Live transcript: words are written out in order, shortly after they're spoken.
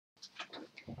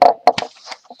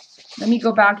Let me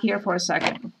go back here for a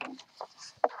second.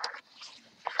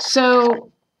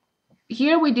 So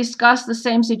here we discussed the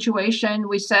same situation.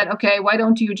 We said, okay, why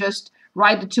don't you just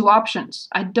write the two options?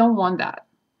 I don't want that.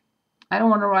 I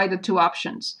don't want to write the two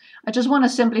options. I just want to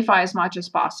simplify as much as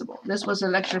possible. This was a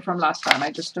lecture from last time.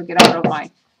 I just took it out of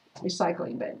my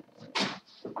recycling bin.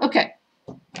 Okay.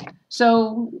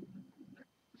 So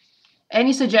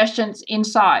any suggestions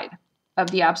inside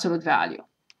of the absolute value?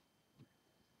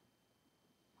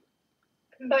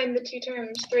 Combine the two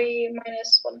terms, 3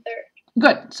 minus 1/3.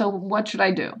 Good. So what should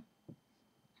I do?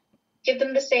 Give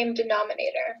them the same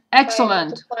denominator.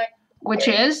 Excellent. Which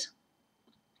is?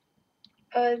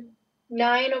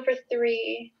 9 over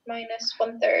 3 minus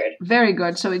 1/3. Very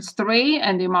good. So it's 3,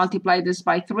 and you multiply this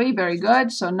by 3. Very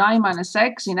good. So 9 minus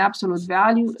x in absolute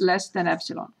value less than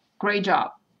epsilon. Great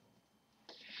job.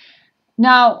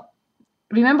 Now,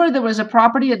 remember there was a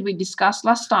property that we discussed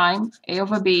last time. A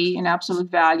over b in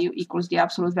absolute value equals the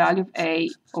absolute value of a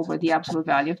over the absolute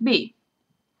value of b.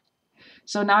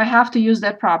 So now I have to use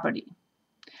that property.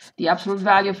 The absolute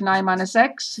value of 9 minus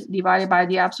x divided by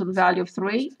the absolute value of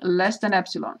 3 less than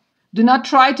epsilon. Do not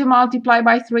try to multiply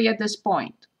by 3 at this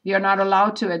point. You're not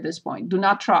allowed to at this point. Do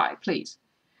not try, please.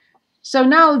 So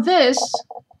now this,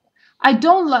 I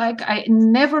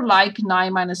never like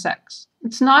 9 minus x.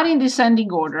 It's not in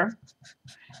descending order.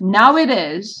 Now it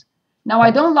is. Now I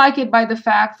don't like it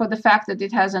for the fact that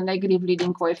it has a negative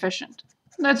leading coefficient.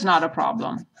 That's not a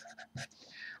problem.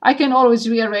 I can always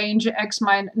rearrange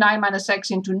 9 minus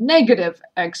x into negative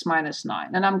x minus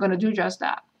 9, and I'm going to do just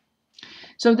that.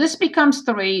 So this becomes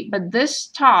 3, but this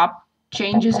top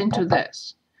changes into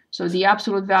this. So the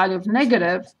absolute value of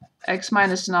negative x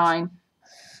minus 9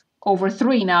 over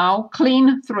 3 now,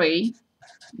 clean 3.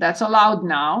 That's allowed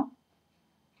now.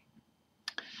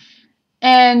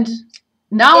 And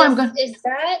now I'm going to...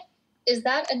 Is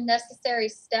that a necessary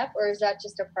step, or is that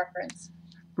just a preference?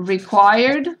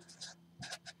 Required,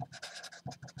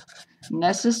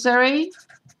 necessary,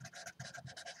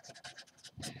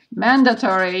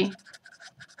 mandatory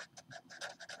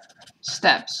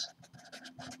steps.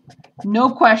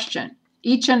 No question.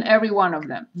 Each and every one of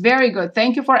them. Very good.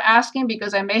 Thank you for asking,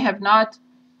 because I may have not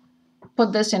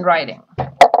put this in writing.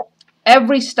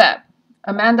 Every step,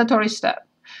 a mandatory step.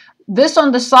 This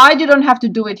on the side, you don't have to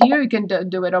do it here. You can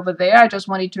do it over there. I just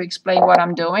wanted to explain what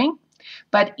I'm doing.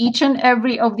 But each and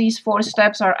every of these 4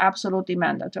 steps are absolutely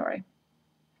mandatory.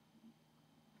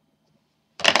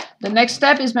 The next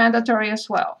step is mandatory as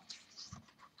well.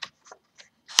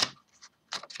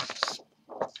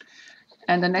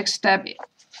 And the next step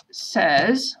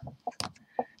says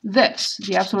this,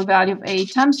 the absolute value of a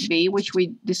times b, which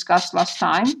we discussed last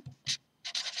time.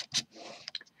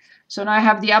 So now I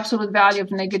have the absolute value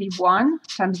of negative 1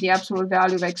 times the absolute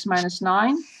value of x minus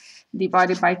 9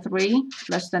 divided by 3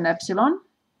 less than epsilon.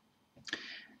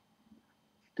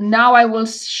 Now I will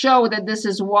show that this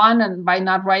is 1 and by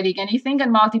not writing anything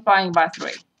and multiplying by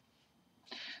 3.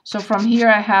 So from here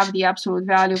I have the absolute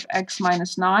value of x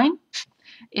minus 9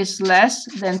 is less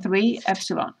than 3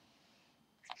 epsilon.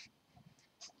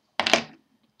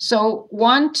 So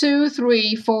 1, 2,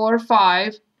 3, 4,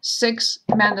 5, 6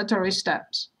 mandatory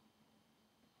steps.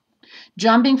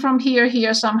 Jumping from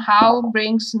here somehow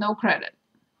brings no credit.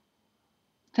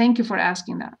 Thank you for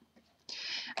asking that.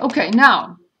 Okay,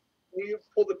 now. Can you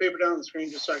pull the paper down on the screen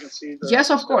just so I can see the... Yes,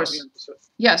 of course.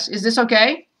 Yes, is this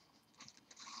okay?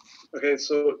 Okay,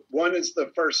 so 1 is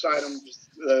the first item.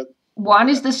 1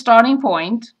 is the starting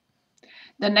point.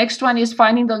 The next one is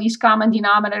finding the least common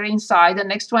denominator inside. The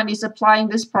next one is applying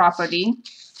this property.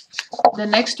 The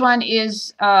next one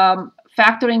is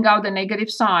factoring out the negative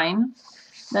sign.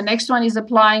 The next one is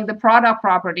applying the product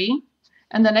property.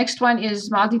 And the next one is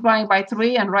multiplying by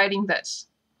 3 and writing this.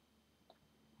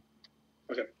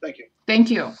 Okay, thank you. Thank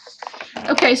you.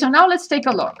 Okay, so now let's take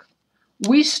a look.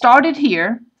 We started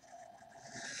here.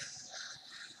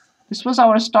 This was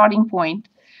our starting point.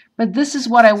 But this is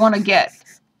what I want to get.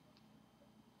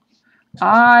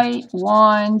 I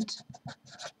want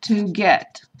to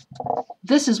get.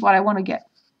 This is what I want to get.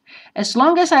 As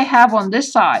long as I have on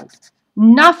this side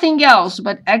nothing else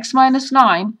but x minus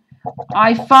 9,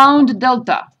 I found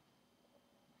delta.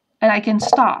 And I can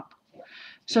stop.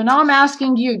 So now I'm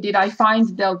asking you, did I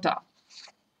find delta?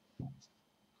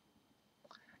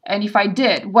 And if I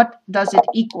did, what does it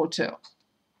equal to?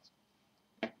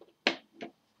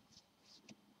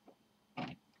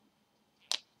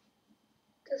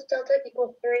 Does delta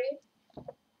equal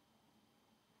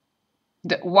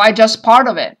 3? Why just part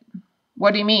of it?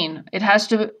 What do you mean? It has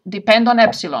to depend on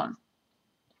epsilon.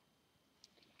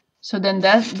 So then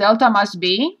delta must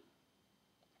be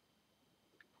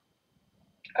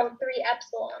Oh, 3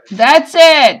 epsilon. That's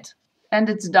it. And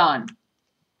it's done.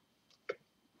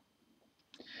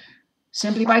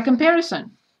 Simply by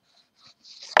comparison.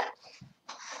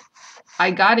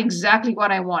 I got exactly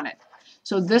what I wanted.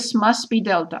 So this must be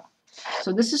delta.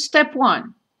 So this is step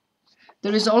 1.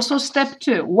 There is also step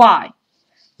 2. Why?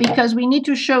 Because we need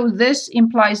to show this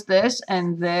implies this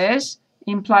and this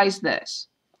implies this.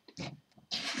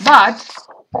 But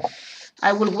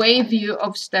I will waive you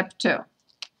of step 2.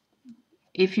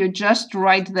 If you just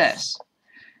write this.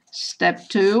 Step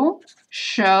 2,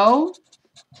 show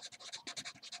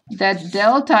that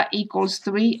delta equals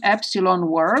 3 epsilon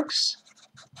works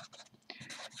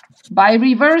by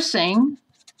reversing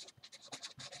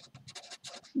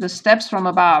the steps from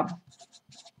above,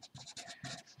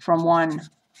 from 1.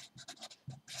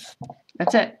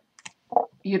 That's it.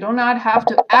 You do not have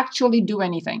to actually do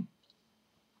anything.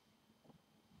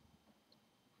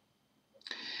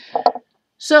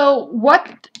 So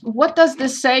what does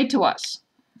this say to us?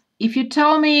 If you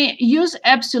tell me use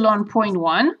epsilon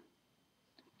 0.1,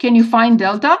 can you find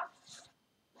delta?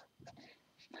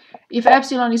 If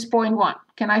epsilon is 0.1,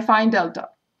 can I find delta?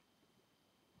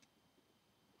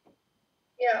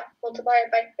 Yeah, multiply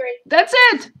it by 3. That's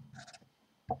it.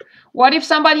 What if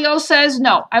somebody else says,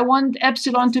 no, I want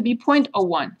epsilon to be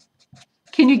 0.01.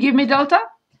 Can you give me delta?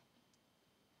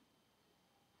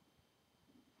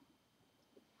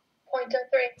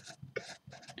 0.03.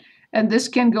 And this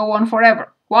can go on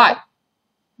forever. Why?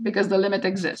 Because the limit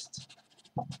exists.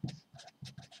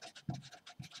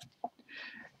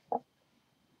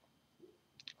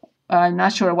 I'm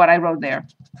not sure what I wrote there.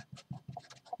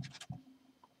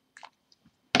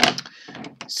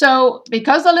 So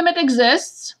because the limit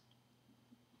exists,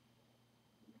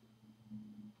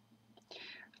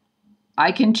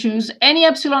 I can choose any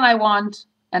epsilon I want,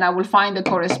 and I will find the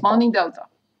corresponding delta.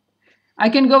 I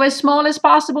can go as small as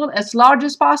possible, as large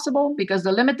as possible, because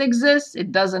the limit exists,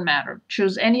 it doesn't matter.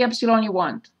 Choose any epsilon you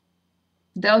want.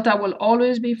 Delta will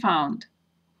always be found.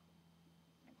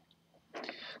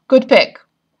 Good pick.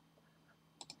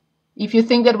 If you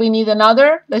think that we need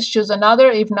another, let's choose another.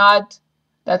 If not,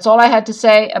 that's all I had to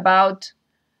say about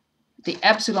the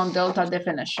epsilon delta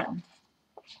definition.